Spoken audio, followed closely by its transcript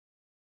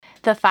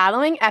The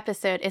following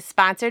episode is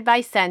sponsored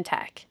by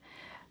Centec.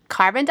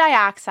 Carbon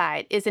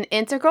dioxide is an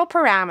integral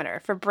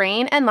parameter for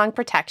brain and lung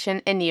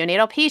protection in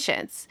neonatal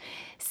patients.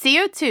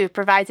 CO2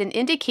 provides an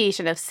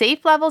indication of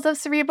safe levels of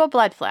cerebral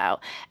blood flow,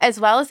 as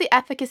well as the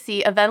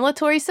efficacy of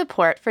ventilatory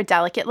support for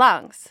delicate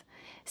lungs.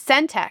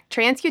 Centec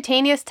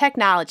transcutaneous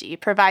technology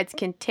provides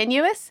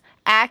continuous,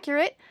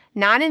 accurate,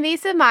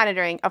 non-invasive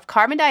monitoring of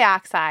carbon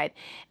dioxide,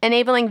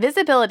 enabling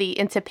visibility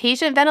into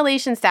patient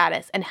ventilation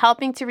status and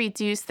helping to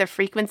reduce the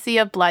frequency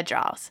of blood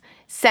draws.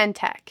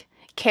 Centec.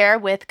 Care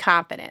with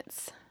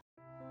confidence.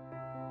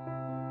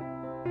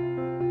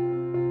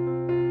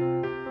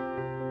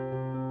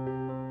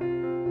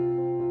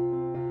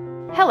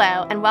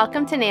 Hello, and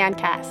welcome to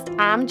NANCast.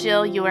 I'm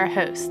Jill, your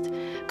host.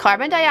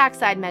 Carbon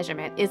dioxide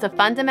measurement is a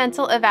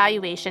fundamental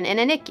evaluation in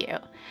a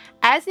NICU.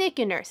 As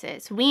NICU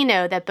nurses, we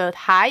know that both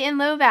high and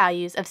low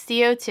values of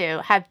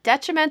CO2 have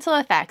detrimental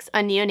effects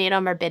on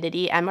neonatal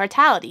morbidity and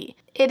mortality.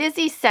 It is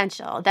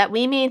essential that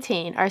we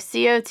maintain our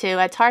CO2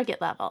 at target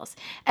levels,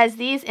 as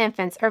these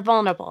infants are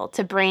vulnerable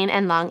to brain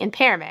and lung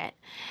impairment.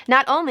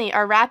 Not only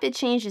are rapid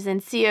changes in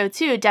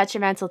CO2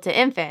 detrimental to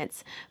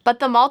infants, but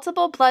the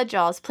multiple blood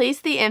draws place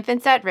the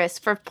infants at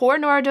risk for poor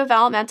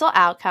neurodevelopmental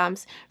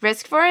outcomes,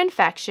 risk for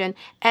infection,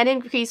 and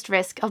increased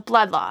risk of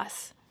blood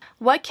loss.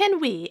 What can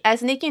we,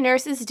 as NICU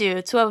nurses,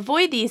 do to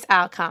avoid these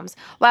outcomes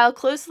while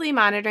closely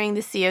monitoring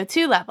the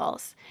CO2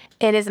 levels?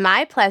 It is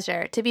my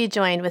pleasure to be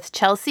joined with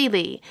Chelsea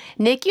Lee,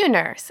 NICU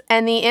nurse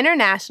and the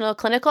International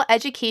Clinical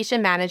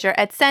Education Manager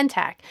at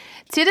Centec,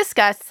 to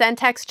discuss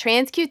Centec's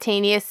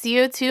transcutaneous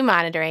CO2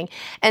 monitoring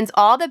and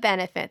all the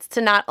benefits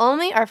to not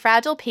only our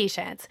fragile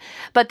patients,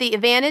 but the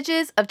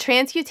advantages of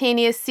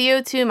transcutaneous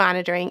CO2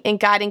 monitoring in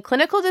guiding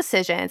clinical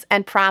decisions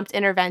and prompt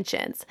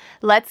interventions.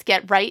 Let's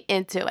get right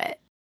into it.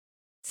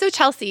 So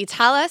Chelsea,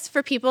 tell us,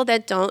 for people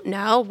that don't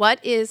know,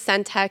 what is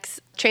Centec's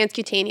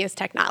transcutaneous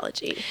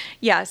technology?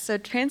 Yeah, so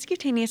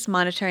transcutaneous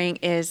monitoring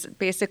is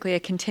basically a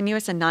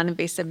continuous and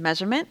non-invasive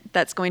measurement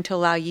that's going to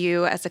allow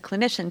you as a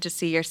clinician to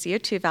see your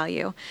CO2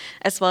 value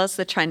as well as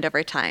the trend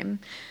over time.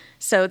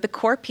 So the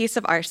core piece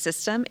of our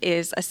system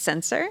is a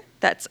sensor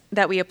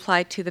that we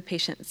apply to the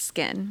patient's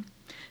skin.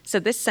 So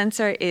this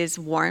sensor is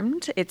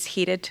warmed, it's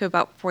heated to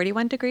about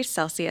 41 degrees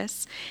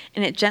Celsius,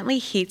 and it gently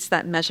heats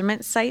that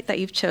measurement site that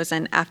you've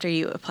chosen after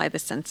you apply the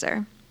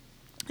sensor.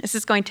 This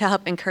is going to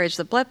help encourage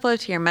the blood flow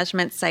to your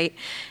measurement site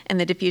and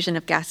the diffusion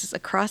of gases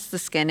across the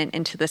skin and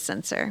into the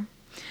sensor.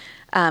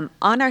 On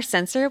our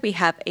sensor, we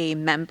have a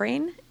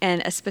membrane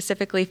and a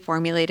specifically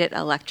formulated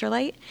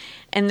electrolyte,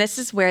 and this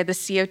is where the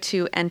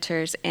CO2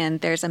 enters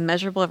and there's a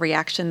measurable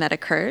reaction that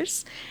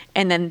occurs,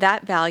 and then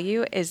that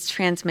value is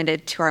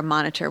transmitted to our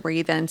monitor where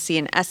you then see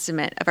an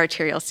estimate of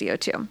arterial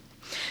CO2.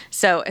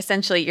 So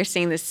essentially, you're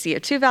seeing this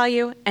CO2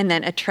 value and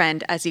then a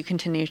trend as you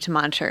continue to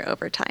monitor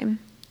over time.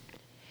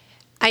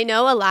 I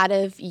know a lot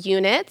of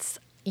units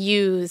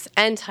use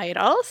end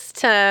titles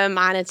to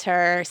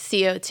monitor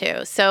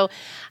CO2. So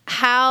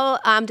how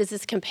does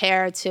this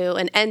compare to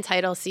an end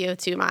title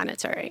CO2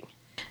 monitoring?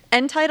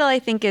 End title, I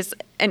think, is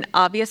an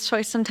obvious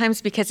choice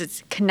sometimes because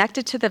it's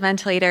connected to the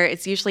ventilator.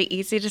 It's usually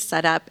easy to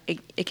set up.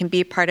 It can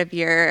be part of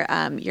your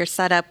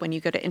setup when you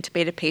go to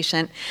intubate a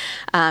patient.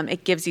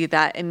 It gives you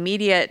that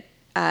immediate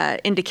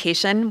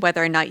indication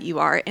whether or not you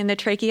are in the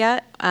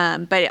trachea,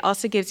 but it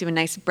also gives you a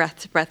nice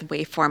breath-to-breath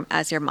waveform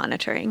as you're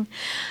monitoring.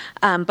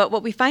 But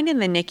what we find in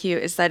the NICU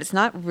is that it's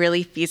not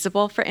really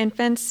feasible for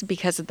infants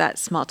because of that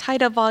small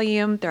tidal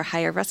volume, their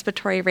higher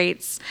respiratory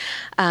rates,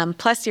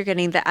 plus you're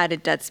getting the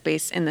added dead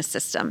space in the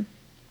system.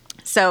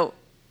 So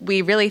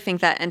we really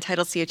think that end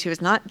tidal CO2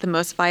 is not the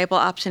most viable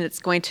option. It's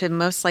going to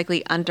most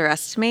likely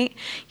underestimate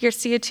your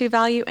CO2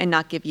 value and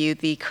not give you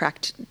the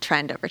correct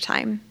trend over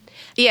time.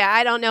 Yeah,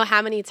 I don't know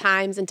how many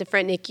times in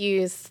different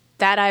NICUs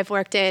that I've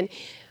worked in,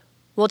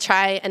 we'll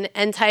try an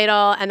end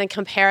tidal and then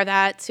compare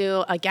that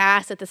to a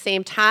gas at the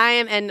same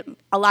time. And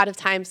a lot of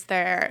times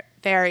they're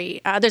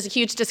there's a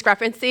huge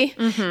discrepancy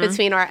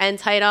between our end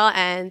tidal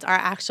and our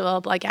actual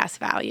blood gas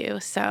value.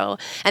 So,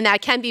 and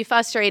that can be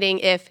frustrating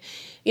if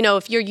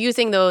you're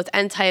using those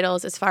end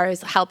titles as far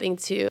as helping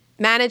to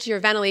manage your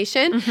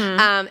ventilation,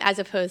 as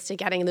opposed to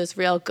getting those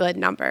real good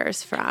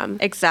numbers from.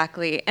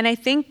 Exactly. And I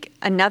think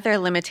another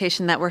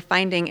limitation that we're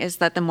finding is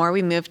that the more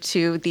we move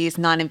to these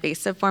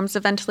non-invasive forms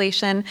of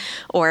ventilation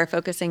or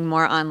focusing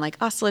more on like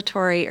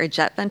oscillatory or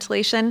jet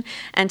ventilation,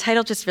 end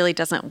tidal just really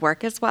doesn't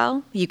work as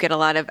well. You get a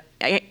lot of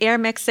air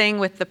mixing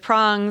with the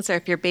prongs, or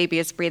if your baby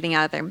is breathing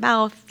out of their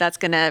mouth, that's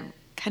going to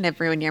kind of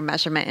ruin your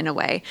measurement in a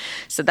way.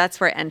 So that's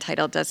where end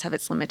tidal does have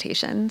its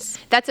limitations.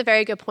 That's a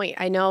very good point.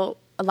 I know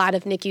a lot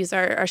of NICUs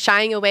are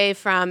shying away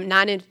from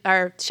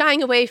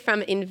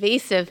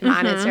invasive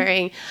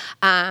monitoring,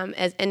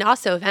 and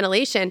also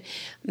ventilation.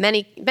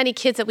 Many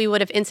kids that we would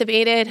have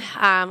intubated,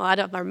 a lot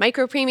of our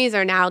micropreemies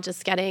are now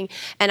just getting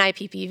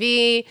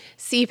NIPPV,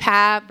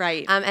 CPAP,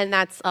 right? And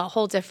that's a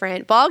whole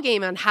different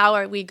ballgame on how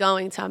are we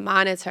going to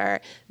monitor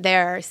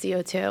their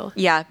CO2.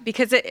 Yeah,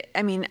 because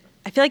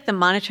I feel like the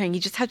monitoring, you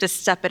just have to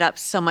step it up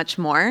so much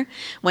more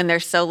when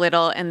they're so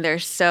little and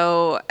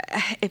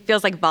it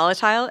feels like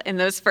volatile in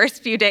those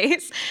first few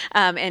days.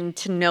 And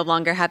to no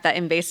longer have that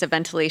invasive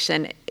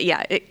ventilation,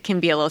 it can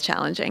be a little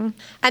challenging.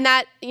 And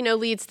that,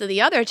 leads to the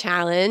other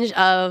challenge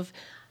of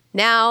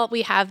now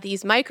we have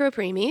these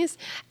micropreemies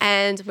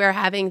and we're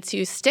having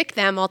to stick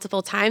them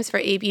multiple times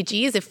for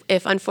ABGs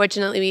if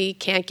unfortunately we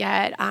can't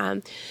get,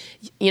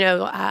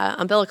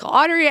 umbilical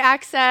artery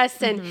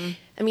access. And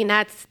I mean,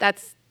 that's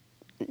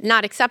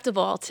not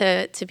acceptable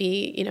to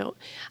be,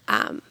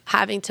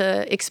 having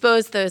to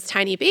expose those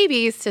tiny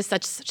babies to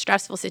such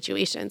stressful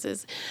situations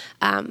as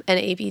an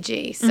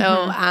ABG.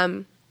 So,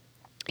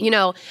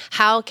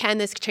 how can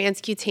this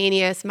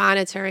transcutaneous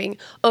monitoring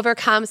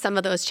overcome some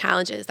of those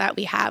challenges that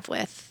we have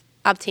with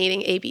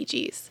obtaining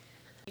ABGs?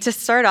 To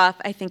start off,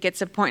 I think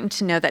it's important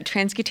to know that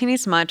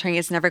transcutaneous monitoring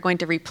is never going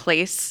to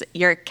replace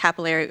your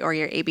capillary or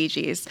your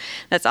ABGs.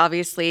 That's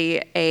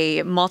obviously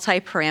a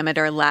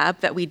multi-parameter lab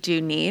that we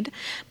do need,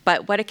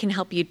 but what it can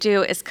help you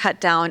do is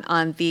cut down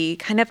on the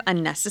kind of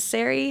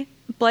unnecessary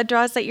blood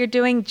draws that you're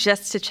doing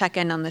just to check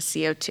in on the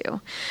CO2.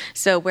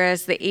 So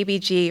whereas the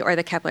ABG or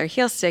the capillary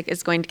heel stick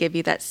is going to give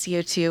you that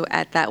CO2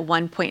 at that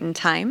one point in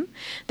time,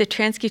 the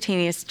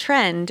transcutaneous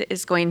trend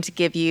is going to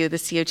give you the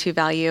CO2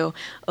 value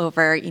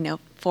over,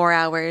 4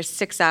 hours,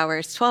 6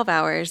 hours, 12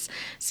 hours.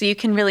 So you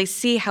can really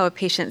see how a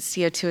patient's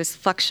CO2 is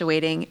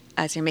fluctuating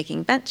as you're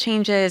making vent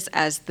changes,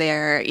 as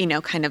they're,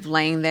 kind of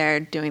laying there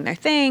doing their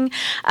thing,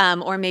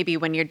 or maybe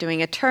when you're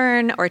doing a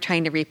turn or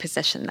trying to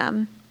reposition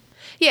them.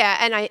 Yeah,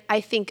 and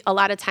I think a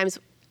lot of times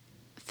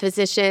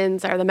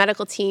physicians or the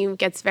medical team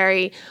gets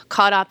very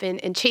caught up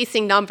in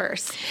chasing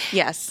numbers.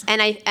 Yes.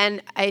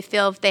 And I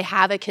feel if they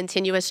have a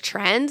continuous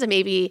trend,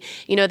 maybe,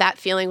 that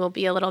feeling will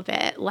be a little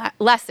bit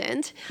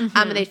lessened,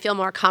 and they feel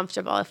more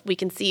comfortable if we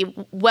can see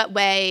what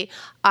way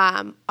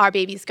our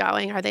baby's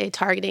going. Are they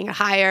targeting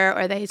higher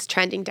or are they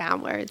trending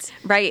downwards?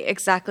 Right,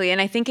 exactly.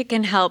 And I think it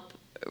can help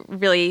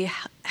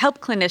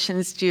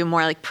clinicians do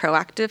more like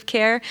proactive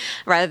care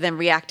rather than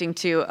reacting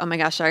to, oh my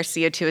gosh, our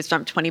CO2 has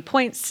jumped 20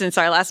 points since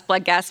our last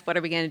blood gas. What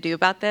are we going to do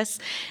about this?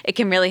 It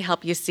can really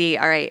help you see,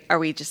 all right, are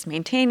we just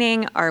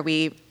maintaining? Are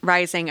we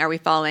rising? Are we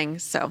falling?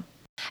 So.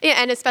 Yeah,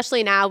 and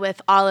especially now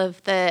with all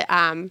of the,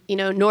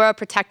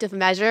 neuroprotective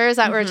measures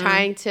that we're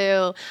trying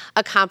to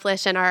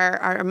accomplish in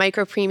our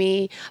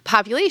micropreemie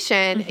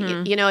population,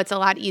 it's a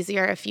lot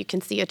easier if you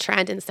can see a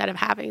trend instead of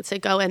having to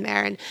go in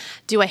there and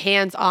do a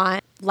hands-on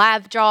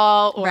lab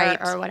draw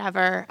or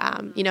whatever.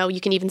 You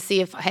can even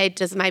see if, hey,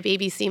 does my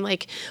baby seem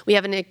like we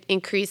have an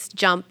increased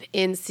jump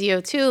in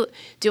CO2?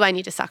 Do I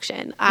need to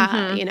suction?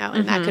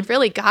 And that could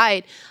really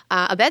guide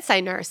a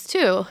bedside nurse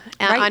too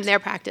on their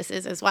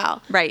practices as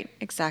well. Right,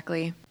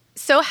 exactly.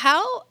 So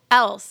how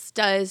else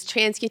does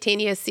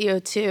transcutaneous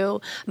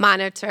CO2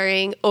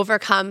 monitoring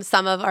overcome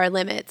some of our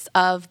limits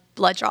of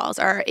blood draws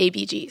or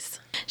ABGs?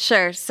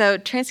 Sure. So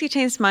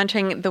transcutaneous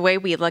monitoring, the way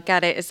we look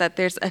at it is that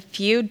there's a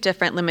few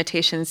different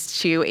limitations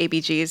to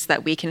ABGs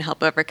that we can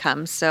help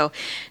overcome. So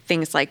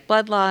things like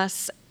blood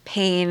loss,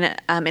 pain,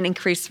 an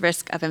increased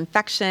risk of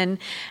infection,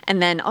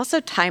 and then also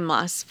time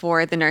loss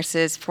for the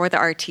nurses, for the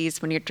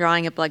RTs when you're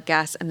drawing a blood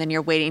gas and then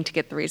you're waiting to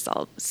get the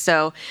result.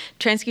 So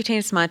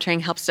transcutaneous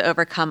monitoring helps to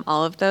overcome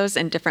all of those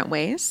in different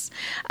ways,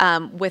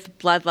 with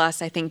blood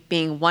loss, I think,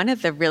 being one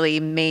of the really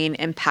main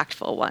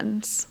impactful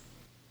ones.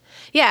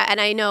 Yeah,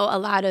 and I know a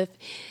lot of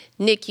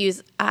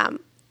NICUs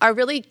are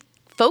really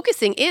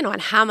focusing in on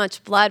how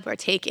much blood we're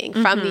taking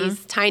from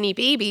these tiny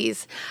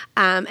babies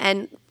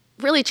and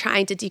really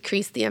trying to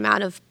decrease the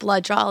amount of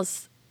blood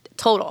draws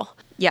total.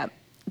 Yeah,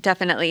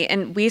 definitely.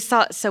 And we've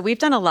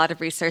done a lot of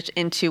research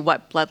into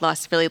what blood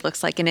loss really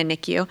looks like in a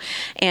NICU.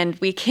 And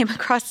we came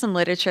across some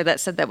literature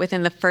that said that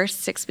within the first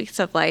 6 weeks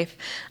of life,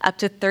 up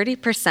to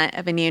 30%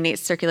 of a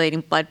neonate's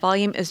circulating blood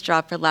volume is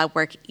drawn for lab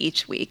work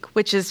each week,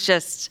 which is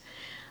just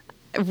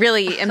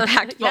really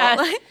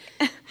impactful.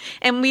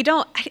 And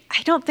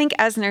I don't think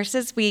as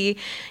nurses, we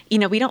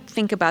don't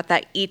think about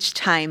that each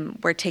time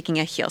we're taking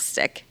a heel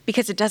stick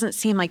because it doesn't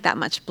seem like that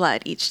much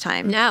blood each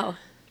time. No.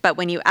 But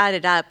when you add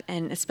it up,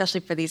 and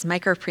especially for these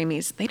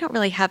micropreemies, they don't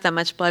really have that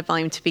much blood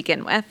volume to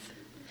begin with.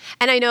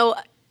 And I know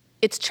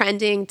it's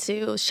trending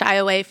to shy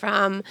away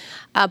from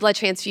blood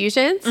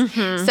transfusions.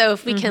 So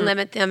if we can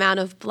limit the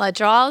amount of blood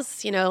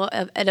draws,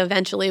 it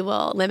eventually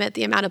will limit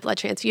the amount of blood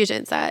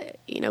transfusions that,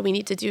 we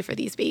need to do for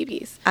these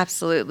babies.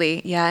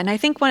 Absolutely. Yeah. And I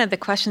think one of the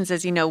questions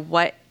is,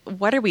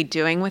 what are we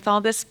doing with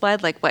all this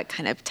blood? Like, what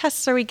kind of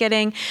tests are we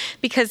getting?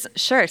 Because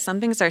sure,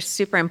 some things are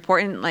super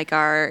important, like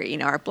our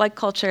blood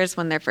cultures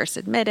when they're first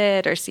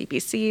admitted or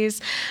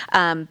CBCs.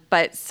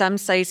 But some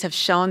studies have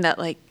shown that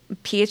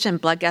pH and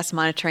blood gas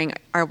monitoring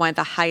are one of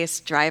the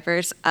highest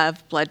drivers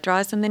of blood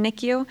draws in the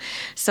NICU.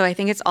 So I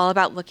think it's all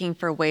about looking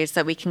for ways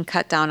that we can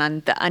cut down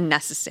on the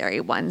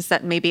unnecessary ones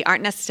that maybe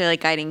aren't necessarily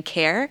guiding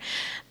care,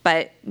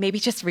 but maybe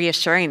just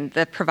reassuring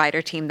the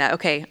provider team that,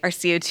 okay, our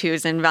CO2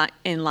 is in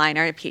line,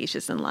 our pH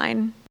is in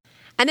line.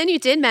 And then you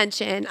did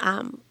mention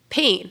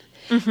pain.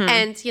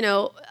 And,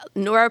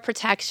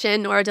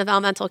 neuroprotection,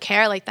 neurodevelopmental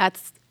care,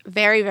 that's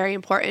very, very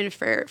important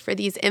for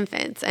these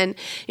infants. And,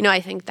 I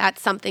think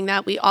that's something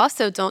that we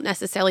also don't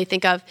necessarily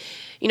think of,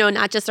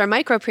 not just our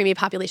micro preemie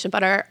population,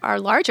 but our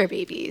larger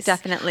babies.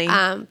 Definitely.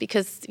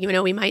 Because,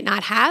 we might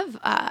not have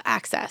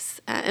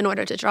access in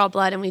order to draw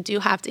blood, and we do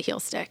have to heel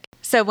stick.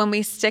 So when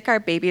we stick our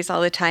babies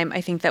all the time,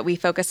 I think that we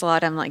focus a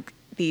lot on like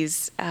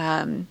these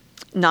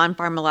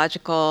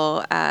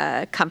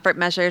non-pharmacological comfort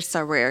measures.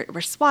 So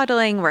we're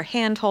swaddling, we're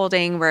hand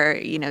holding,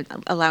 we're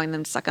allowing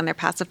them to suck on their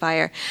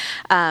pacifier,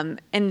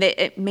 and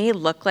it may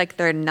look like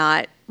they're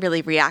not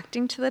really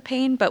reacting to the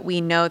pain, but we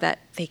know that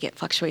they get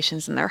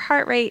fluctuations in their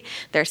heart rate,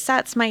 their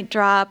sats might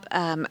drop.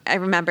 I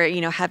remember,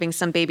 having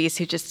some babies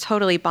who just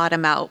totally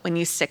bottom out when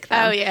you stick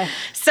them. Oh yeah.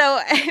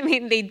 So,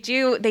 they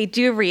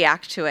do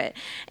react to it.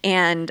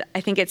 And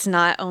I think it's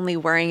not only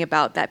worrying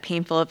about that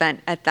painful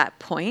event at that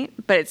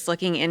point, but it's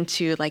looking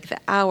into like the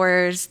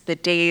hours, the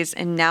days,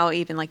 and now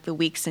even like the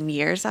weeks and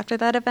years after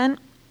that event.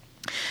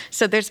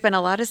 So there's been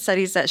a lot of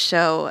studies that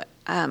show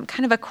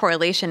kind of a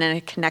correlation and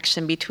a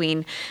connection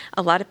between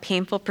a lot of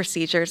painful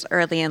procedures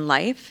early in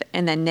life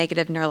and then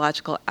negative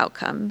neurological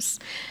outcomes.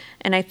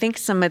 And I think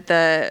some of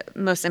the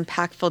most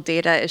impactful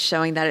data is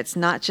showing that it's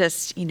not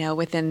just,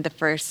 within the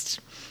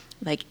first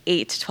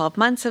 8 to 12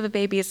 months of a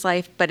baby's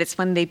life, but it's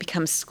when they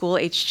become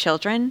school-age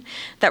children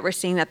that we're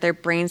seeing that their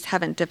brains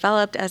haven't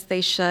developed as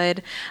they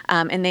should,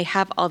 and they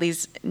have all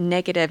these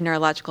negative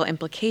neurological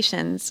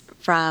implications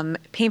from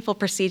painful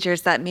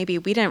procedures that maybe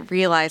we didn't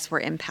realize were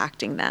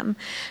impacting them.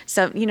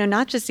 So,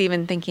 not just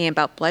even thinking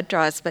about blood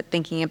draws, but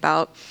thinking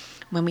about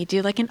when we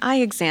do like an eye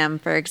exam,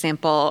 for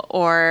example,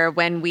 or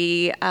when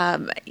we,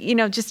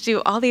 just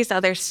do all these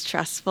other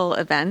stressful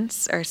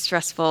events or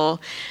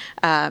stressful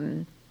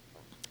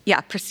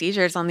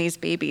procedures on these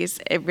babies,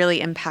 it really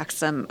impacts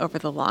them over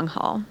the long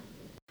haul.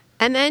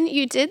 And then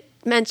you did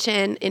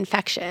mention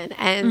infection,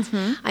 and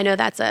I know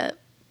that's a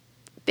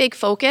big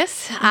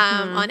focus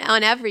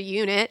on every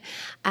unit.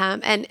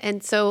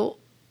 And so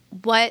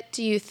what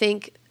do you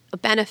think a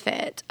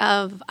benefit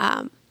of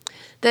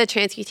the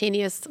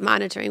transcutaneous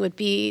monitoring would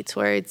be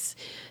towards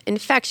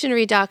infection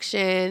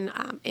reduction,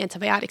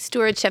 antibiotic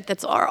stewardship?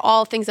 That's are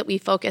all things that we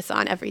focus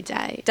on every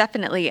day.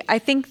 Definitely. I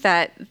think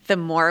that the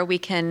more we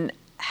can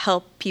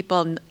help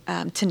people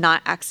to not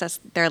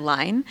access their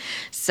line.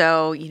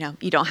 So, you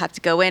don't have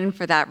to go in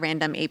for that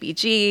random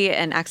ABG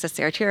and access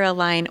the arterial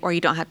line, or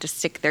you don't have to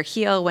stick their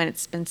heel when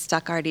it's been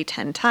stuck already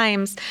 10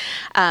 times.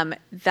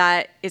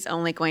 That is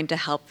only going to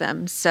help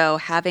them. So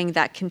having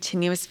that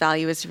continuous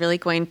value is really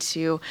going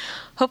to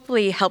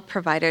hopefully help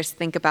providers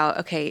think about,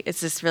 okay,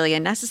 is this really a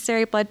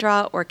necessary blood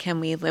draw, or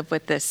can we live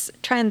with this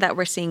trend that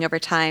we're seeing over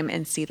time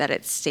and see that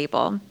it's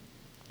stable?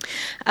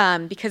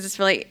 Because it's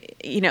really,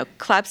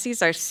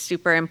 CLABSIs are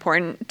super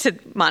important to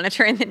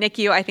monitor in the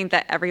NICU. I think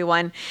that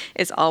everyone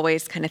is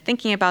always kind of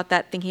thinking about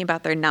that, thinking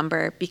about their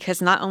number,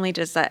 because not only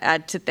does that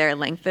add to their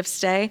length of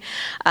stay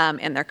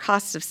and their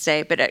cost of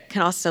stay, but it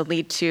can also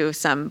lead to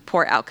some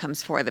poor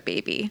outcomes for the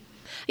baby.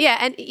 Yeah,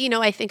 and,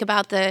 I think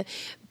about the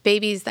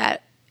babies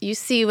that you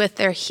see with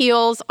their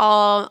heels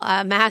all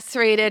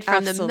macerated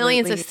from the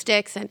millions of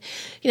sticks. And,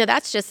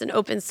 that's just an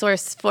open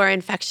source for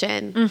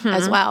infection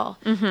as well,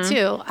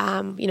 too,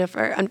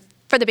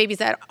 for the babies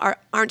that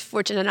aren't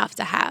fortunate enough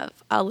to have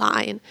a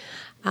line.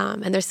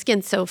 And their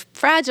skin's so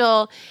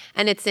fragile,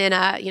 and it's in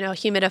a,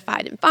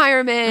 humidified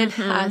environment.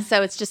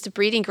 So it's just a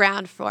breeding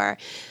ground for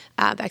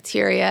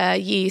bacteria,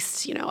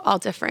 yeast, all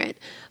different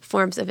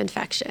forms of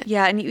infection.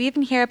 Yeah, and you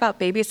even hear about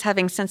babies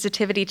having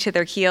sensitivity to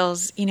their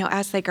heels,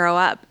 as they grow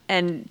up.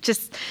 And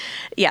just,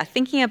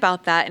 thinking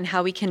about that and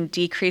how we can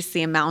decrease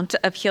the amount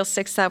of heel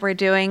sticks that we're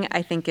doing,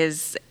 I think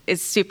is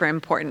super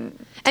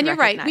important. And you're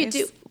recognize.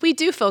 Right, we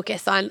do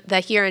focus on the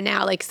here and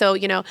now.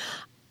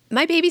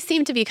 My baby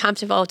seemed to be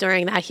comfortable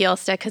during that heel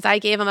stick because I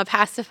gave him a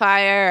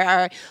pacifier,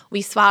 or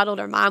we swaddled,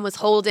 or mom was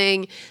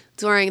holding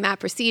during that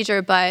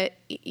procedure, but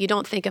you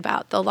don't think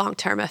about the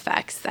long-term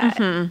effects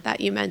that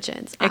you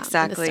mentioned in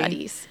the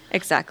studies.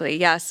 Exactly.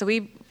 Yeah. So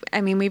we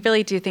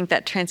really do think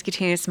that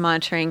transcutaneous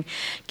monitoring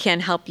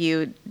can help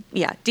you,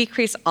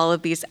 decrease all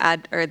of these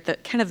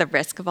the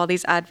risk of all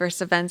these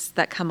adverse events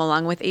that come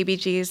along with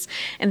ABGs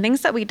and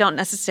things that we don't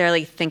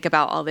necessarily think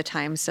about all the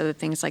time. So the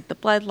things like the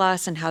blood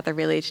loss and how they're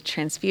related to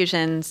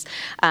transfusions,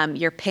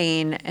 your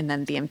pain, and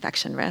then the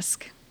infection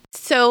risk.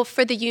 So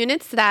for the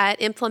units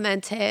that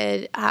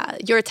implemented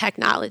your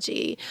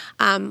technology,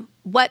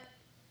 what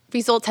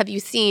results have you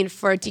seen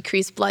for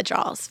decreased blood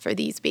draws for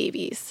these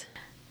babies?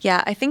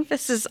 Yeah, I think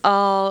this is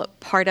all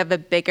part of a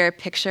bigger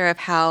picture of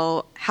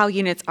how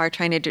units are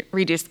trying to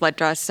reduce blood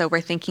draws. So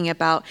we're thinking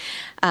about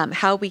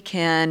how we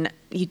can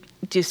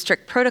do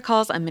strict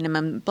protocols on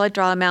minimum blood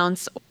draw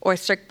amounts, or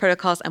strict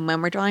protocols on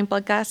when we're drawing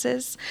blood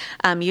gases,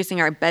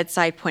 using our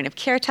bedside point of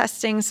care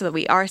testing so that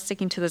we are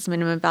sticking to those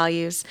minimum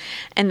values.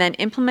 And then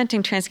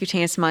implementing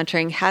transcutaneous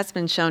monitoring has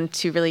been shown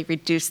to really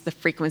reduce the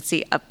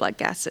frequency of blood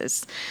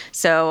gases.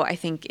 So I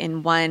think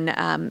in one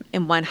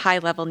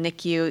high-level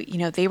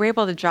NICU, they were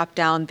able to drop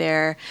down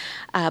their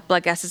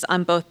blood gases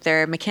on both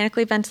their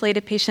mechanically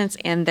ventilated patients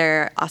and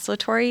their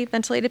oscillatory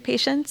ventilated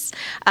patients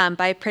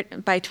by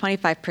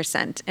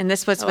 25%. And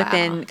this was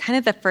within kind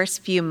of the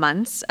first few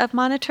months of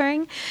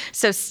monitoring.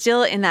 So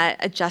still in that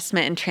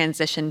adjustment and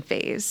transition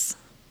phase.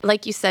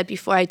 Like you said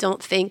before, I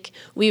don't think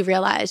we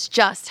realize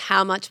just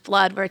how much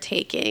blood we're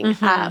taking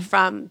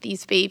from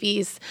these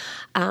babies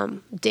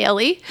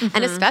daily,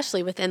 and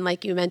especially within,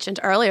 like you mentioned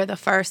earlier, the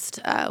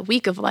first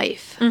week of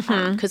life,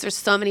 because there's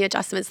so many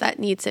adjustments that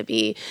need to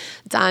be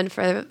done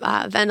for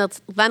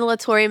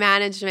ventilatory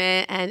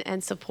management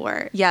and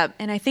support. Yeah,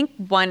 and I think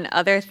one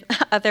other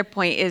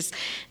point is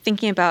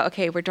thinking about,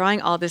 okay, we're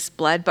drawing all this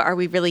blood, but are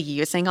we really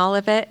using all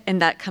of it?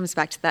 And that comes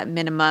back to that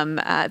minimum,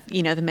 the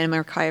minimum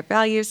required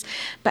values.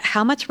 But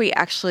how much are we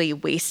actually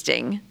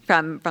wasting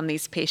from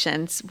these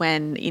patients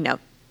when,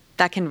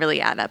 that can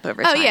really add up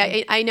over time? Oh,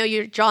 yeah. I know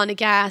you're drawing a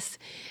gas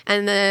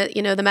and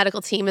the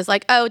medical team is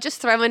like, oh, just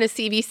throw in a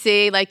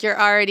CVC. Like, you're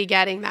already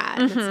getting that.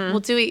 Well,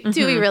 do we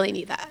really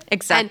need that?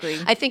 Exactly.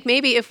 And I think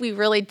maybe if we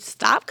really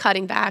stop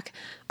cutting back,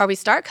 or we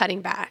start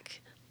cutting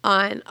back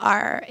on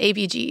our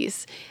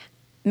ABGs,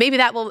 maybe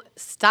that will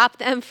stop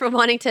them from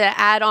wanting to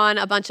add on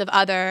a bunch of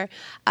other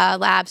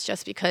labs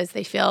just because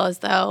they feel as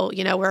though,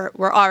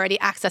 we're already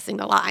accessing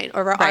the line,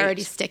 or we're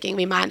already sticking.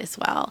 We might as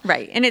well.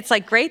 Right. And it's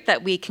great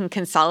that we can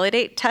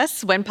consolidate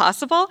tests when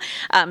possible,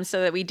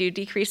 so that we do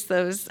decrease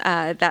those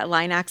that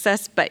line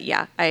access. But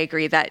yeah, I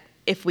agree that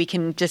if we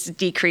can just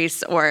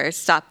decrease or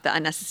stop the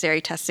unnecessary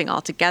testing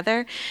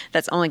altogether,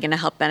 that's only going to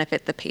help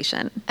benefit the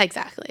patient.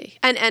 Exactly.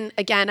 And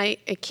again, I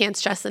can't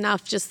stress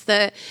enough just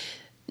the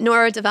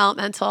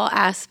neurodevelopmental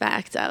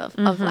aspect of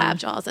lab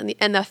draws and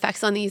the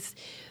effects on these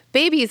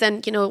babies,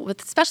 and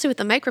especially with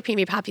the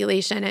micropreemie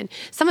population and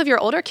some of your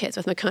older kids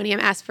with meconium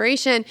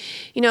aspiration,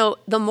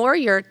 the more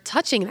you're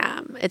touching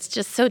them, it's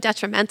just so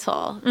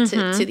detrimental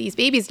to these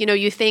babies.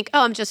 You think,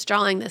 oh, I'm just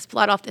drawing this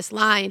blood off this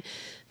line,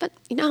 but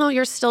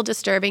you're still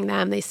disturbing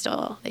them. They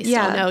still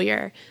know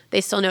you're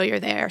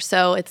there.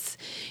 So it's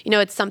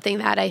it's something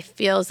that I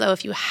feel as though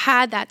if you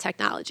had that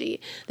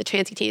technology, the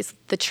transcutaneous,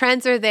 the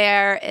trends are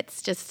there.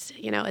 It's just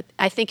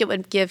I think it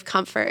would give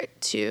comfort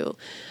to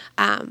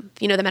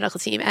the medical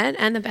team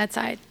and the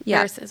bedside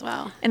nurse as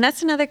well. And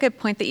that's another good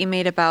point that you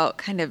made about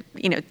kind of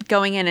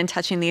going in and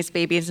touching these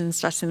babies and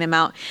stressing them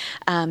out,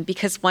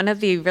 because one of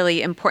the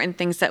really important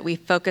things that we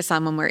focus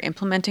on when we're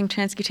implementing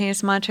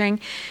transcutaneous monitoring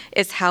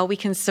is how we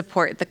can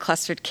support the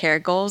clustered care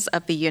goals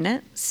of the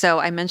unit. So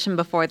I mentioned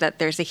before that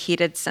there's a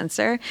heated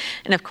sensor,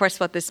 and of course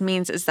what this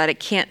means is that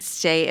it can't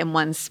stay in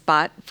one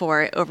spot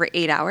for over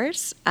 8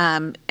 hours,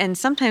 and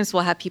sometimes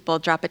we'll have people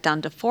drop it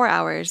down to 4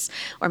 hours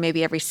or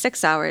maybe every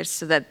 6 hours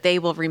so that they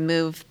will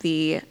remove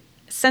the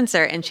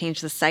sensor and change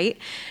the site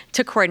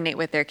to coordinate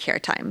with their care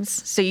times.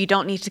 So you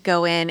don't need to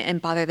go in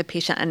and bother the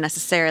patient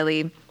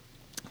unnecessarily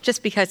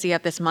just because you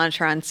have this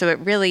monitor on. So it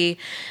really,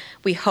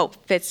 we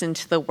hope, fits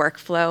into the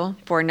workflow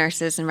for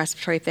nurses and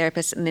respiratory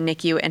therapists in the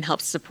NICU and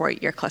helps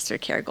support your cluster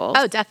care goals.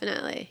 Oh,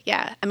 definitely.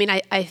 Yeah. I mean,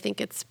 I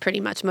think it's pretty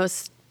much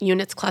most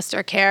units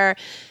cluster care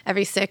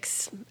every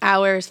 6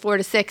 hours, 4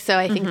 to 6. So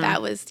I think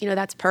that was,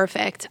 that's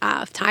perfect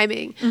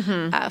timing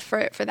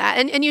for that.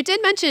 And you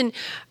did mention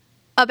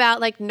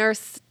about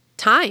nurse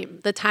time,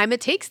 the time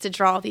it takes to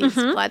draw these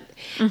blood.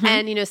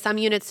 And, some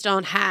units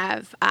don't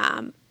have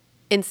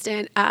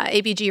instant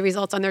ABG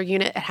results on their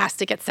unit. It has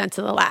to get sent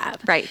to the lab.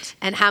 Right.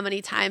 And how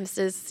many times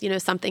does,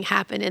 something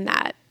happen in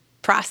that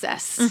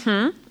process?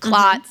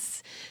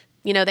 Clots,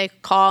 they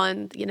call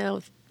and,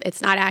 it's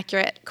not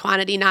accurate,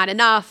 quantity not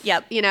enough.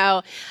 Yep.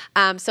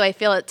 So I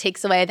feel it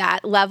takes away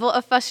that level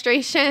of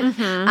frustration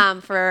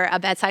for a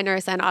bedside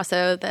nurse and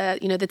also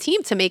the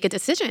team to make a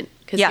decision,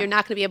 because you're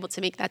not going to be able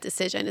to make that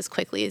decision as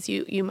quickly as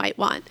you might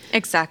want.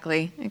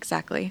 Exactly.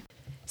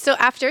 So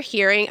after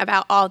hearing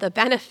about all the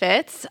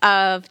benefits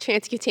of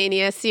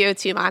transcutaneous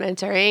CO2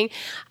 monitoring,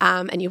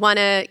 and you want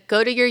to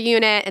go to your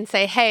unit and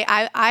say, hey,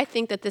 I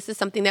think that this is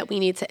something that we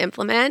need to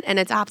implement and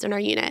adopt in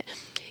our unit,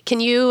 can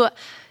you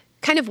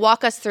kind of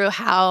walk us through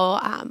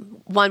how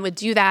one would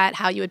do that,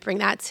 how you would bring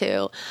that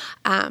to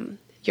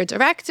your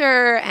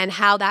director, and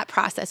how that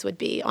process would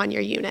be on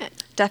your unit?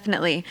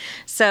 Definitely.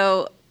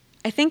 So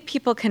I think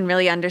people can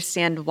really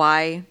understand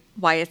why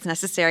it's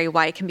necessary,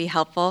 why it can be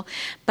helpful.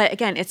 But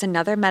again, it's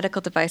another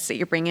medical device that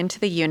you bring into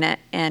the unit,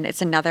 and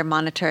it's another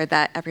monitor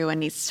that everyone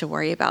needs to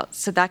worry about.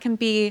 So that can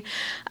be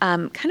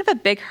kind of a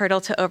big hurdle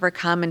to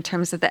overcome in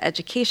terms of the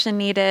education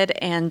needed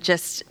and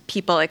just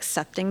people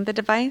accepting the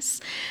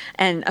device.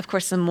 And of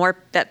course, the more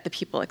that the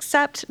people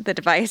accept the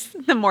device,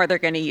 the more they're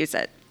going to use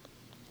it.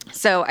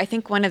 So I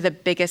think one of the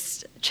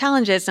biggest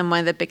challenges and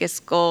one of the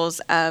biggest goals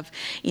of,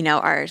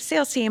 our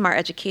sales team, our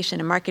education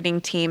and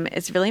marketing team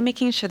is really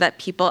making sure that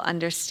people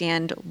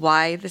understand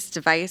why this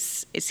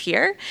device is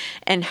here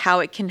and how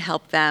it can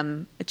help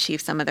them achieve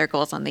some of their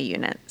goals on the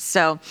unit.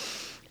 So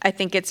I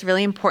think it's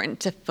really important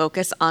to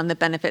focus on the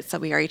benefits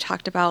that we already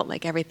talked about,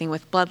 like everything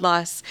with blood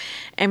loss,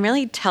 and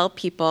really tell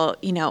people,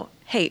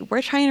 hey,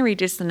 we're trying to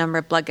reduce the number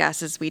of blood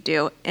gases we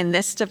do, and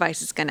this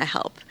device is going to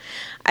help.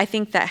 I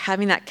think that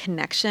having that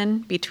connection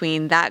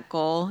between that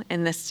goal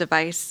and this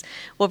device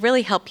will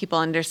really help people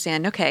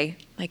understand, okay,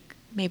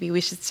 maybe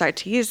we should start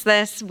to use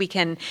this. We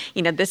can,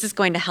 this is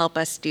going to help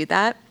us do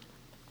that.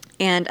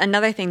 And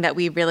another thing that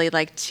we really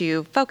like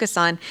to focus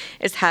on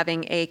is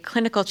having a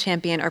clinical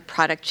champion or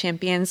product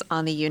champions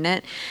on the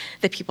unit,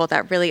 the people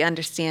that really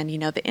understand,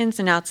 the ins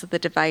and outs of the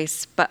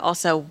device, but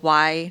also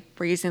why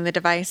we're using the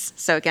device.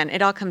 So again,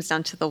 it all comes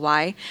down to the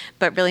why,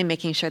 but really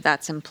making sure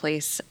that's in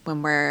place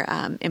when we're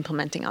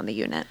implementing on the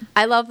unit.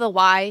 I love the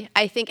why.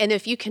 I think, and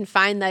if you can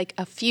find like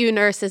a few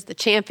nurses, the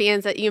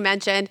champions that you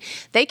mentioned,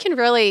 they can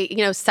really,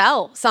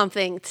 sell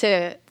something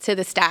to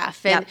the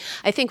staff. And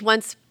I think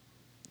once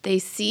they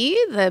see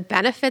the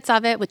benefits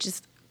of it, which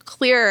is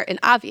clear and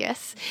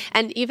obvious.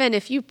 And even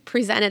if you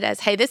present it as,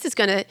 hey, this is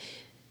going to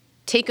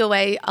take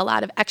away a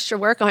lot of extra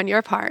work on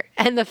your part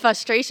and the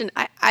frustration,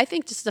 I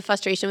think just the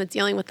frustration with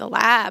dealing with the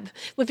lab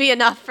would be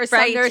enough for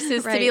some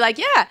nurses to be like,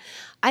 yeah,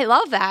 I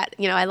love that.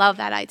 I love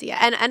that idea.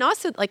 And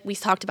also, like we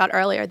talked about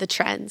earlier, the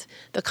trend,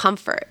 the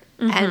comfort,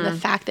 and the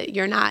fact that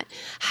you're not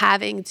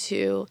having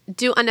to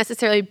do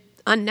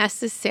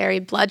unnecessary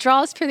blood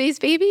draws for these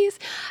babies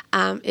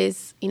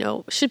is,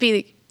 should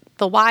be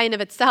the why in of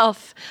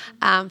itself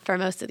for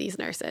most of these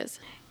nurses.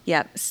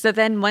 Yep. So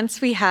then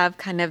once we have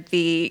kind of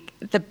the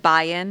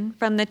buy-in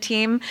from the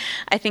team,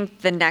 I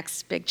think the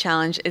next big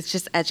challenge is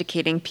just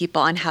educating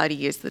people on how to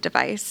use the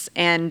device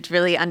and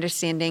really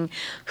understanding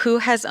who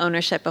has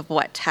ownership of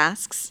what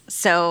tasks.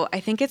 So I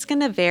think it's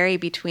going to vary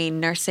between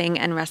nursing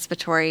and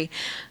respiratory,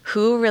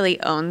 who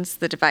really owns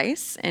the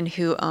device and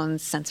who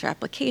owns sensor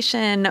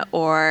application,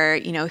 or,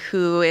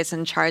 who is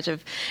in charge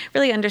of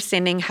really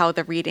understanding how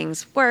the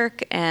readings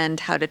work and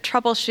how to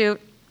troubleshoot.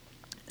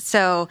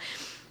 So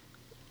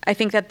I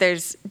think that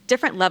there's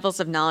different levels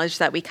of knowledge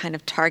that we kind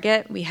of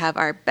target. We have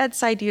our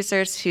bedside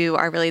users who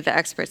are really the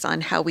experts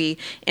on how we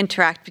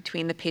interact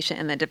between the patient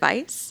and the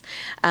device.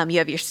 You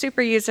have your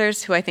super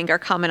users who I think are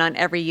common on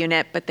every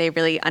unit, but they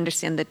really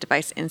understand the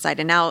device inside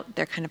and out.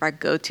 They're kind of our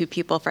go-to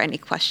people for any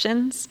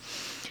questions.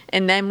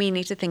 And then we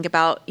need to think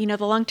about, the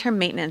long-term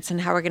maintenance and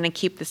how we're going to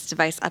keep this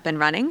device up and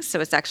running so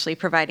it's actually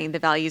providing the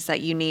values that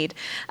you need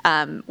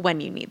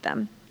when you need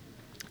them.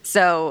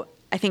 So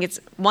I think it's,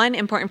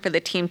 important for the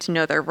team to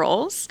know their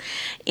roles,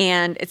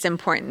 and it's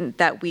important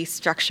that we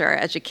structure our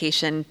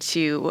education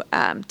to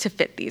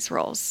fit these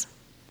roles.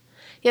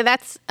 Yeah,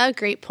 that's a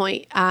great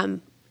point.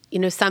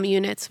 Some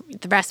units,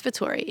 the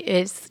respiratory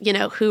is,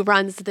 who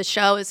runs the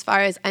show as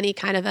far as any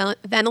kind of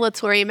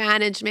ventilatory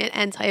management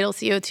and tidal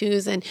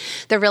CO2s, and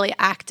they're really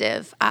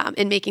active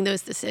in making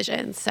those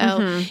decisions.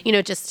 So,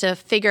 just to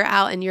figure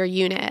out in your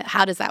unit,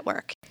 how does that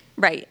work?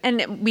 Right.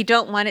 And we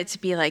don't want it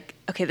to be like,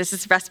 okay, this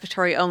is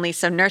respiratory only,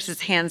 so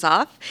nurses hands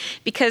off,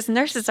 because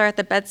nurses are at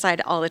the bedside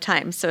all the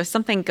time. So if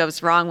something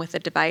goes wrong with the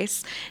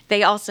device,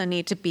 they also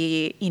need to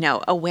be,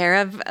 aware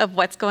of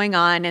what's going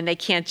on, and they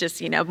can't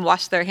just,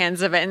 wash their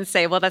hands of it and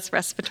say, well, that's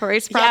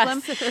respiratory's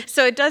problem. Yes.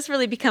 So it does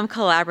really become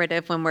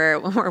collaborative when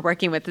we're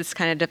working with this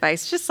kind of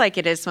device, just like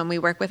it is when we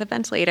work with a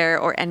ventilator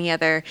or any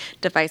other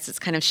device that's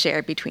kind of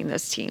shared between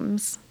those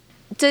teams.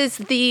 Does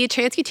the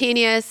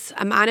transcutaneous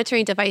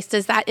monitoring device,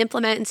 does that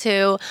implement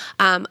into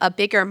a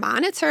bigger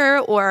monitor,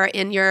 or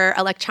in your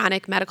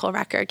electronic medical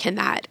record, can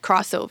that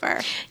cross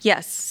over?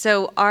 Yes.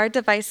 So our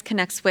device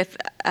connects with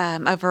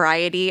a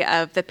variety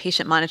of the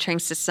patient monitoring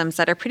systems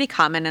that are pretty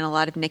common in a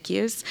lot of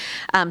NICUs.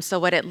 So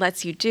what it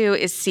lets you do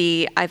is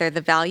see either the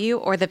value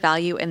or the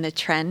value in the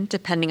trend,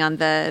 depending on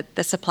the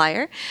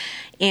supplier.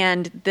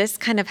 And this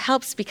kind of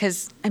helps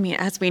because,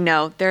 as we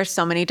know, there are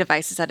so many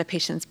devices at a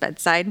patient's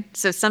bedside.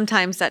 So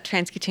sometimes that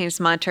transcutaneous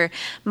monitor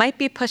might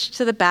be pushed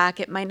to the back.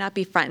 It might not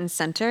be front and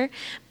center.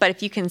 But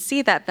if you can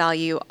see that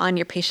value on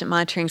your patient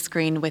monitoring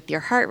screen with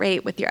your heart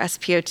rate, with your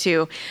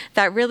SpO2,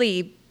 that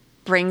really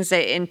brings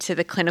it into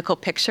the clinical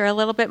picture a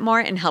little bit more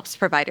and helps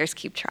providers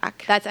keep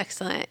track. That's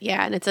excellent.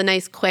 Yeah, and it's a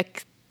nice,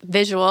 quick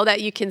visual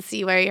that you can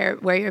see where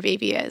your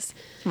baby is.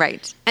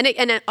 Right. And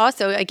it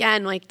also,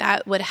 again, like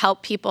that would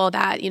help people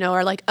that,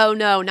 are like, oh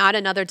no, not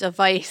another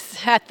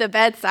device at the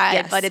bedside,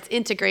 yes, but it's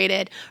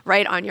integrated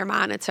right on your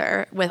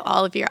monitor with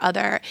all of your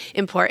other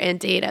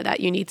important data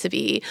that you need to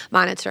be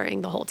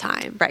monitoring the whole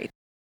time. Right.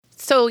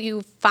 So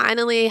you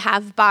finally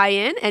have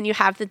buy-in and you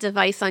have the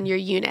device on your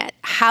unit.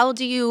 How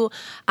do you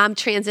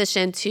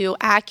transition to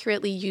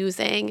accurately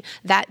using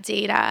that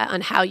data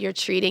on how you're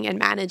treating and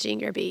managing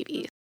your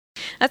baby?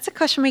 That's a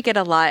question we get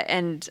a lot,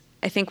 and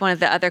I think one of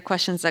the other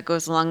questions that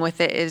goes along with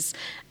it is,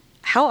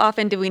 how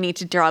often do we need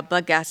to draw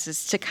blood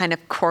gases to kind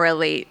of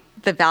correlate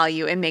the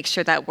value and make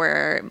sure that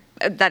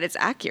it's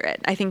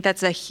accurate? I think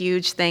that's a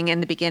huge thing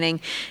in the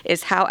beginning,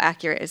 is how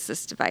accurate is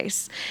this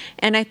device?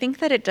 And I think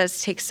that it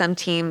does take some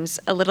teams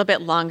a little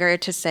bit longer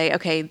to say,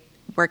 okay,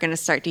 we're going to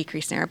start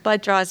decreasing our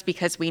blood draws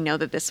because we know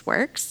that this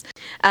works.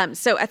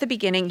 So at the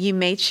beginning, you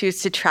may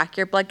choose to track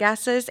your blood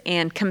gases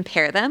and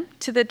compare them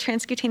to the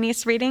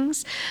transcutaneous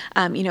readings.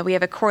 We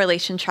have a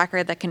correlation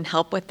tracker that can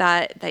help with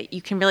that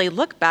you can really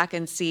look back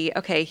and see,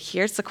 okay,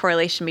 here's the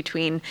correlation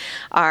between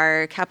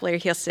our capillary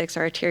hemostasis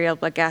or arterial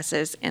blood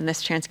gases and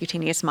this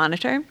transcutaneous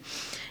monitor.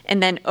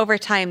 And then over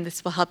time,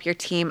 this will help your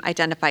team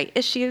identify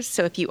issues.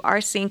 So if you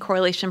are seeing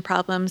correlation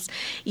problems,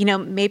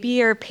 maybe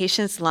your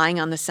patient's lying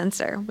on the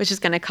sensor, which is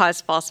going to cause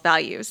false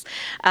values.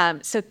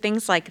 So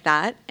things like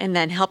that, and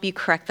then help you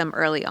correct them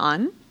early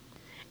on.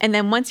 And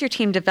then once your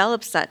team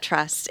develops that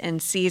trust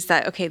and sees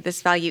that, okay,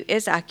 this value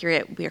is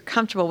accurate, we are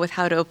comfortable with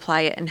how to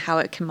apply it and how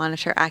it can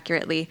monitor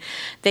accurately,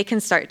 they can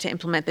start to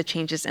implement the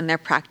changes in their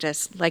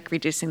practice, like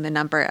reducing the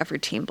number of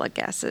routine blood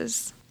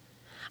gases.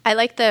 I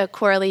like the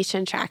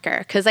correlation tracker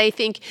because I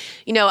think,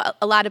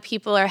 a lot of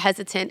people are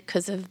hesitant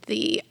because of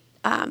the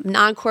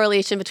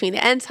non-correlation between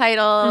the end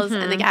titles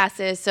and the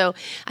gases. So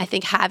I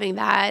think having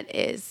that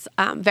is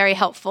very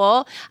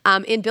helpful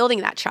in building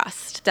that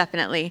trust.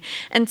 Definitely.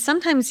 And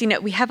sometimes,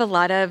 we have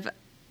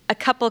a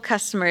couple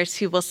customers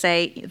who will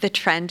say the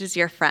trend is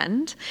your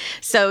friend.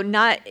 So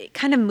not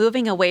kind of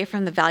moving away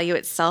from the value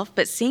itself,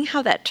 but seeing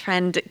how that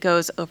trend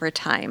goes over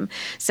time.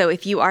 So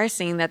if you are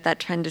seeing that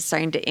trend is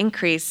starting to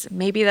increase,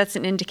 maybe that's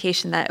an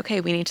indication that,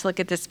 okay, we need to look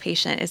at this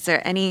patient. Is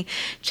there any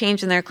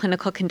change in their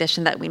clinical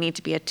condition that we need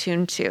to be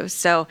attuned to?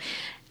 So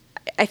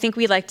I think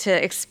we like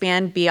to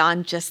expand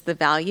beyond just the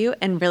value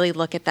and really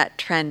look at that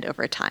trend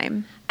over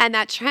time. And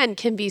that trend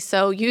can be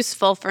so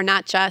useful for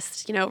not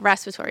just,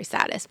 respiratory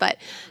status, but,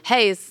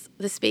 hey, is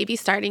this baby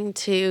starting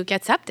to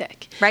get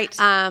septic? Right.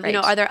 Right.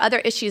 Are there other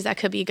issues that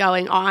could be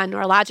going on,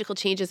 neurological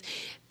changes,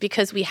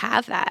 because we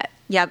have that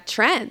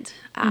trend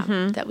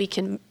that we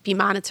can be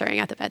monitoring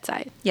at the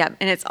bedside. Yeah,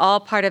 and it's all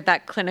part of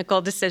that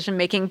clinical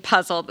decision-making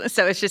puzzle.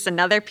 So it's just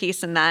another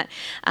piece in that,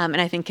 and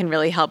I think can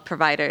really help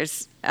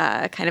providers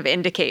kind of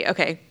indicate,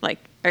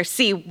 or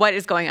see what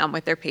is going on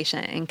with their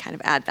patient and kind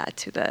of add that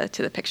to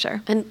the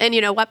picture.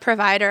 And what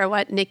provider or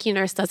what NICU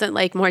nurse doesn't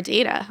like more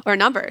data or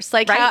numbers?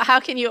 Like right. how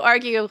can you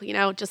argue,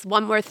 just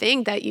one more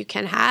thing that you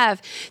can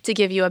have to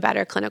give you a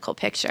better clinical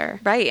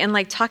picture? Right.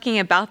 And talking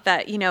about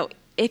that,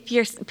 if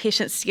your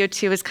patient's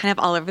CO2 is kind of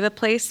all over the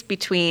place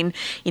between,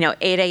 8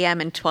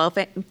 a.m. and 12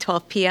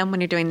 p.m. when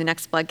you're doing the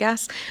next blood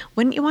gas,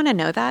 wouldn't you want to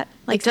know that?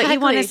 Exactly. Don't you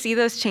want to see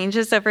those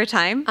changes over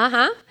time?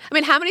 I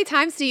mean, how many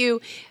times do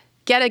you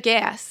get a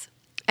gas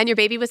and your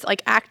baby was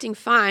acting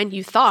fine,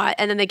 you thought,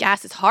 and then the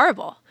gas is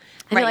horrible?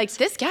 And right. you're like,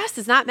 this gas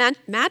does not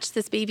match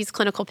this baby's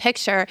clinical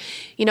picture.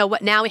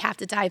 What? Now we have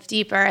to dive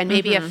deeper. And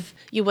maybe if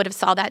you would have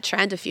saw that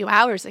trend a few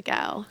hours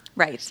ago.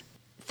 Right.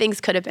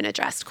 Things could have been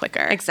addressed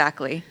quicker.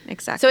 Exactly.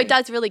 So it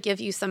does really give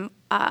you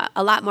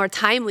a lot more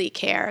timely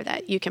care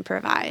that you can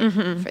provide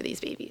for these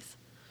babies.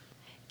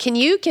 Can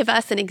you give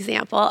us an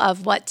example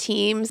of what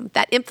teams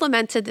that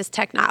implemented this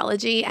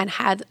technology and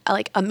had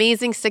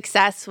amazing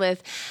success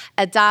with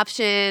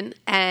adoption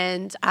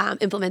and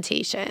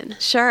implementation?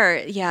 Sure.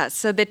 Yeah.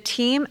 So the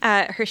team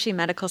at Hershey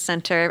Medical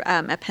Center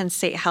at Penn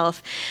State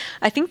Health,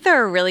 I think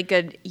they're a really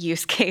good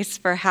use case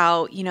for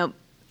how,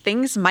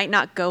 things might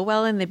not go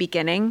well in the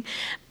beginning,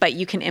 but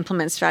you can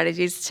implement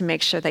strategies to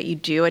make sure that you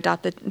do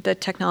adopt the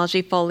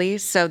technology fully.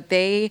 So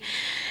they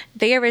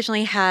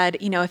originally had,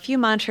 a few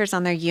monitors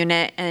on their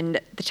unit,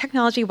 and the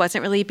technology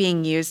wasn't really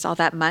being used all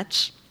that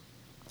much.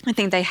 I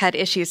think they had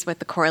issues with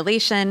the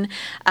correlation.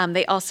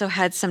 They also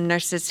had some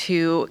nurses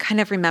who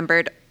kind of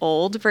remembered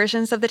old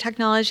versions of the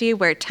technology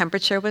where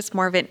temperature was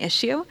more of an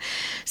issue.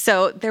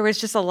 So there was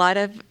just a lot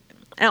of,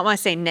 I don't want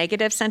to say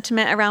negative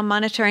sentiment around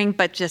monitoring,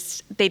 but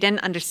just they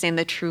didn't understand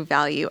the true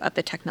value of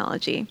the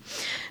technology.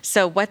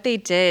 So what they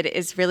did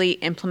is really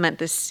implement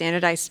this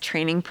standardized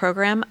training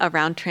program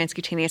around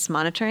transcutaneous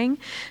monitoring.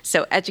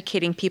 So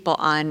educating people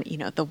on,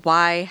 the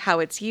why, how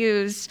it's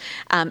used,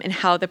 and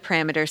how the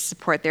parameters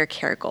support their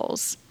care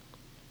goals.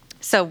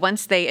 So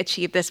once they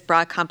achieved this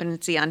broad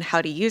competency on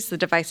how to use the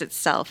device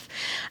itself,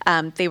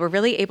 they were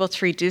really able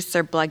to reduce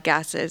their blood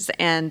gases.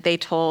 And they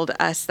told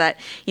us that,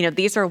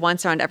 these were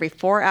once around every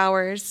 4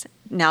 hours.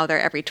 Now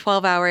they're every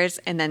 12 hours.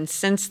 And then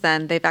since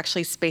then, they've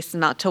actually spaced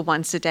them out to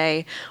once a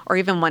day or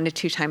even 1 to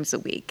 2 times a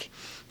week.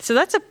 So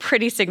that's a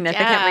pretty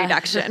significant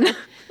reduction.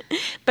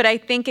 But I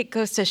think it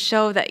goes to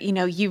show that,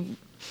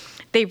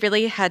 they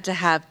really had to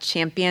have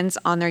champions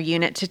on their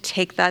unit to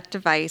take that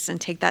device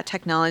and take that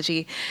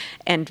technology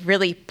and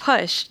really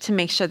push to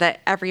make sure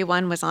that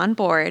everyone was on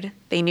board,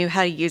 they knew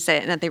how to use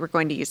it, and that they were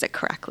going to use it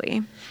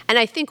correctly. And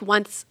I think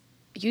once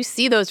you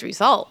see those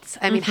results,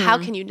 I mean, how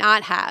can you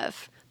not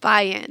have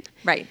buy-in?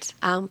 Right.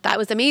 That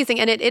was amazing.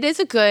 And it is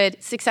a good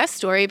success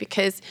story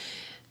because,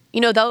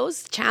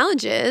 those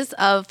challenges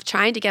of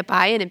trying to get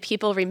buy-in and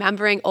people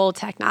remembering old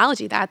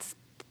technology, that's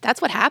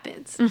what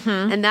happens.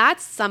 And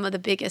that's some of the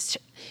biggest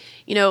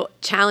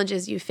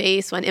challenges you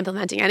face when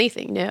implementing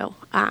anything new.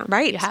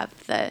 Right. You have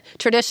the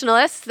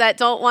traditionalists that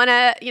don't want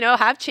to,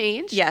 have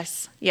change.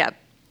 Yes. Yep.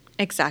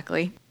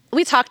 Exactly.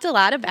 We talked a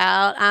lot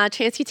about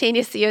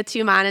transcutaneous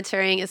CO2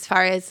 monitoring as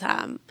far as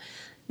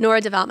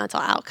neurodevelopmental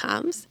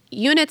outcomes.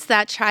 units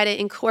that try to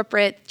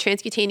incorporate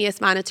transcutaneous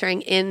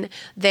monitoring in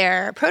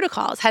their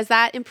protocols. Has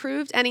that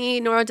improved any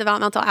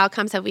neurodevelopmental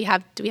outcomes? Do we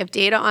have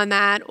data on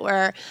that,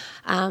 or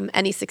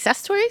any success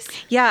stories?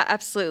 Yeah,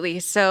 absolutely.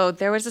 So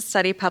there was a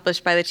study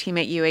published by the team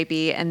at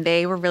UAB, and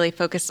they were really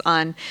focused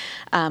on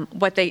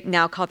what they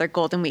now call their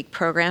Golden Week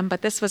program.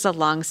 But this was a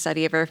long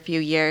study over a few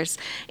years,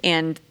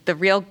 and the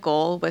real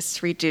goal was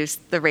to reduce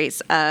the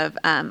rates of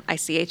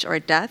ICH or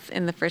death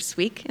in the first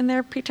week in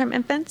their preterm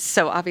infants.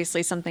 So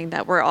obviously something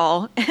that we're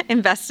all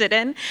invested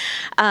in.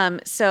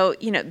 So,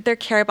 their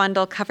care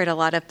bundle covered a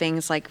lot of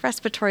things like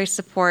respiratory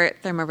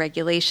support,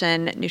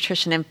 thermoregulation,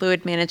 nutrition and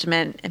fluid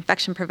management,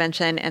 infection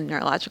prevention, and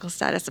neurological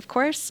status, of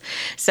course.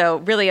 So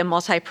really a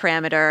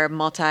multi-parameter,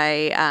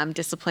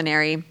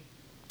 multidisciplinary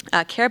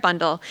care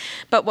bundle.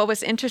 But what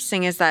was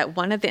interesting is that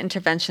one of the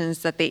interventions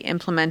that they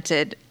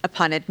implemented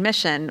upon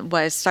admission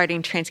was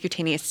starting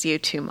transcutaneous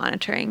CO2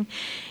 monitoring.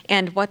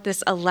 And what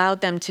this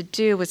allowed them to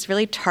do was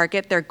really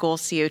target their goal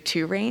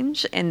CO2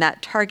 range, and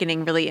that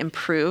targeting really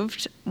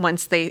improved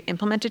once they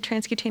implemented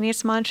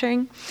transcutaneous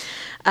monitoring,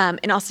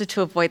 and also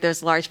to avoid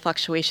those large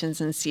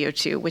fluctuations in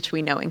CO2, which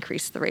we know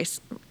increase the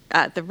risk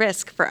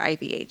for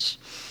IVH.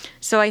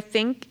 So I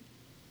think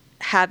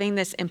having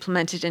this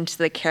implemented into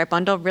the care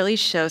bundle really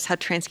shows how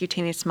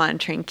transcutaneous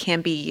monitoring can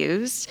be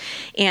used.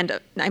 And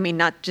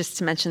not just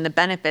to mention the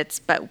benefits,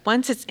 but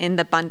once it's in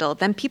the bundle,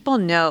 then people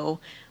know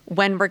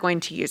when we're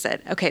going to use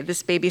it. Okay,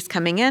 this baby's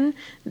coming in,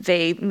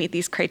 they meet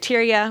these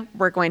criteria,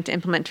 we're going to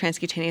implement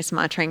transcutaneous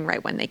monitoring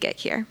right when they get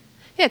here.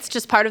 Yeah, it's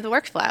just part of the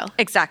workflow.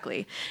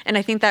 Exactly. And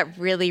I think that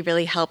really,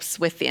 really helps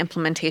with the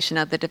implementation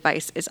of the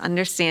device, is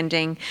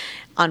understanding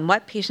on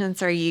what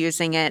patients are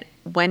using it,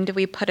 when do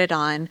we put it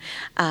on.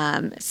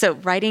 So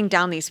writing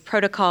down these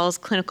protocols,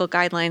 clinical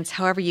guidelines,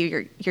 however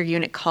your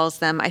unit calls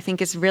them, I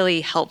think is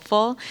really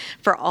helpful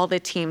for all the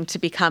team to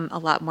become a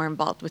lot more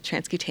involved with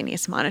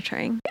transcutaneous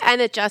monitoring.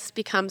 And it just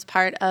becomes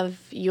part of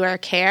your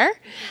care.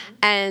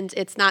 And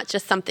it's not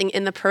just something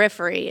in the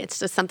periphery. It's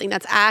just something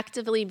that's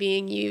actively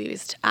being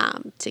used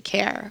to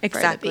care for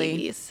the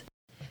babies.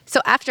 So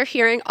after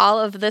hearing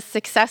all of the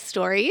success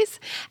stories,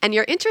 and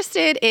you're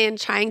interested in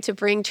trying to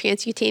bring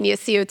transcutaneous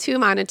CO2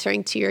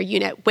 monitoring to your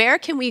unit, where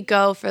can we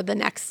go for the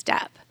next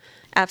step?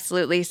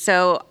 Absolutely.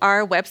 So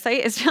our website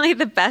is really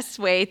the best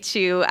way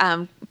to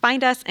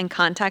find us and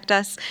contact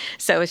us.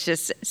 So it's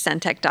just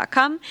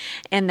Centec.com.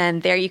 And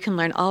then there you can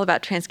learn all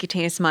about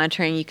transcutaneous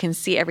monitoring. You can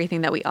see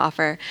everything that we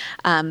offer.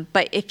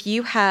 But if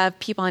you have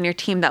people on your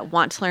team that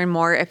want to learn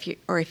more, if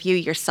you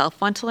yourself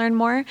want to learn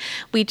more,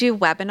 we do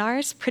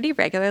webinars pretty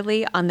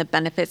regularly on the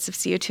benefits of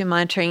CO2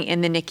 monitoring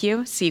in the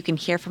NICU. So you can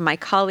hear from my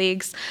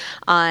colleagues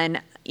on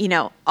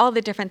all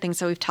the different things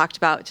that we've talked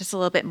about, just a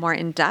little bit more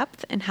in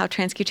depth, and how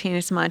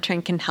transcutaneous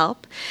monitoring can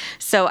help.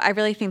 So I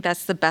really think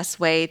that's the best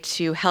way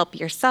to help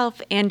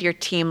yourself and your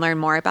team learn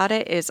more about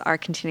it, is our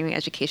continuing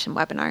education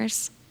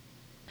webinars.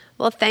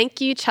 Well, thank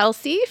you,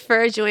 Chelsea,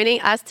 for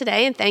joining us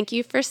today, and thank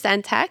you for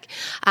Centec.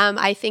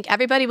 I think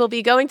everybody will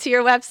be going to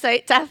your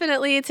website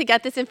definitely to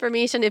get this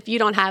information if you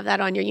don't have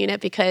that on your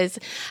unit, because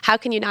how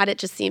can you not? It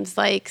just seems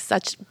like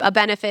such a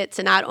benefit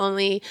to not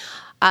only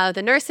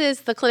the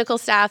nurses, the clinical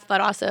staff, but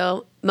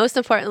also, most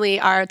importantly,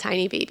 our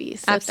tiny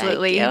babies. So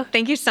absolutely.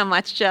 Thank you so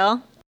much,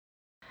 Jill.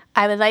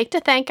 I would like to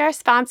thank our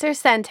sponsor,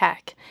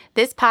 Centec.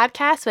 This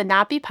podcast would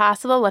not be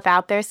possible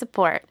without their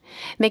support.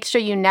 Make sure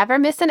you never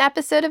miss an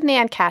episode of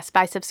NANCast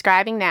by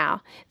subscribing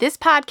now. This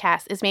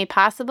podcast is made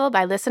possible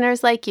by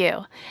listeners like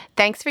you.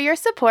 Thanks for your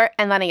support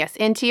and letting us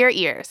into your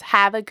ears.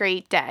 Have a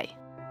great day.